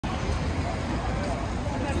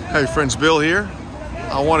Hey friends, Bill here.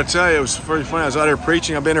 I want to tell you, it was very funny. I was out here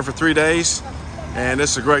preaching. I've been here for 3 days, and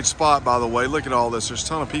this is a great spot, by the way. Look at all this. There's a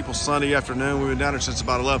ton of people Sunday afternoon. We've been down here since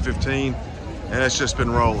about 11:15, and it's just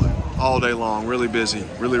been rolling all day long. Really busy,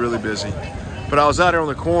 really busy. But I was out here on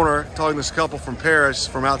the corner talking to this couple from Paris,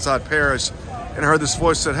 from outside Paris, and I heard this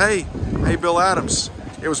voice said, hey, Bill Adams.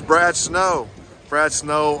 It was Brad Snow. Brad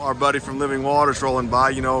Snow, our buddy from Living Waters, rolling by.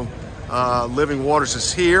 You know, Living Waters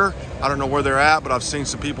is here. I don't know where they're at, but I've seen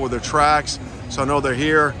some people with their tracks, so I know they're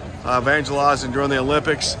here evangelizing during the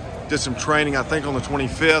Olympics. Did some training, I think, on the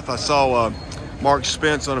 25th. I saw Mark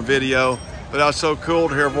Spence on a video, but that was so cool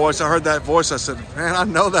to hear a voice. I heard that voice. I said, man, I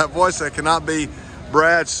know that voice. That cannot be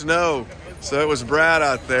Brad Snow. So it was Brad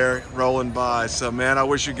out there rolling by. So, man, I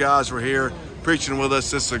wish you guys were here preaching with us.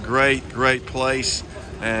 This is a great place,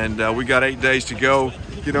 and we got 8 days to go.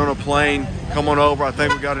 Get on a plane, come on over. I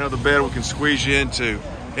think we got another bed we can squeeze you into.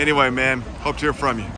 Anyway, man, hope to hear from you.